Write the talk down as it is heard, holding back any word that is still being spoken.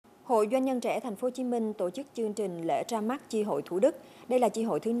Hội Doanh nhân trẻ Tp.Hcm tổ chức chương trình lễ ra mắt chi hội Thủ Đức. Đây là chi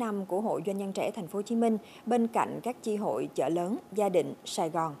hội thứ 5 của Hội Doanh nhân trẻ Tp.Hcm bên cạnh các chi hội Chợ Lớn, Gia Định, Sài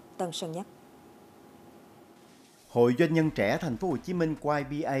Gòn, Tân Sơn Nhất. Hội Doanh nhân trẻ Tp.Hcm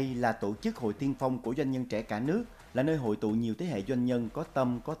YBA là tổ chức hội tiên phong của doanh nhân trẻ cả nước, là nơi hội tụ nhiều thế hệ doanh nhân có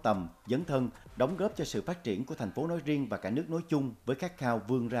tâm, có tầm, dấn thân, đóng góp cho sự phát triển của thành phố nói riêng và cả nước nói chung với khát khao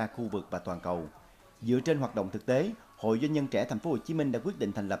vươn ra khu vực và toàn cầu. Dựa trên hoạt động thực tế, Hội Doanh nhân trẻ Tp.Hcm đã quyết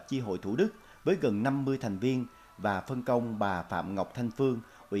định thành lập chi hội Thủ Đức với gần 50 thành viên và phân công bà Phạm Ngọc Thanh Phương,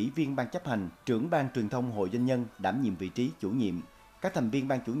 Ủy viên Ban chấp hành, trưởng Ban truyền thông Hội Doanh nhân đảm nhiệm vị trí chủ nhiệm. Các thành viên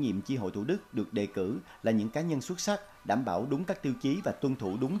ban chủ nhiệm chi hội Thủ Đức được đề cử là những cá nhân xuất sắc, đảm bảo đúng các tiêu chí và tuân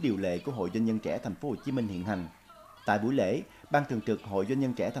thủ đúng điều lệ của Hội Doanh nhân trẻ Tp.Hcm hiện hành. Tại buổi lễ, Ban thường trực Hội Doanh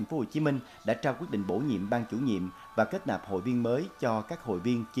nhân trẻ Tp.Hcm đã trao quyết định bổ nhiệm ban chủ nhiệm và kết nạp hội viên mới cho các hội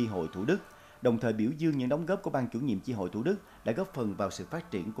viên chi hội Thủ Đức, đồng thời biểu dương những đóng góp của ban chủ nhiệm chi hội Thủ Đức đã góp phần vào sự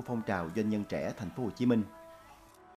phát triển của phong trào doanh nhân trẻ Tp.Hcm.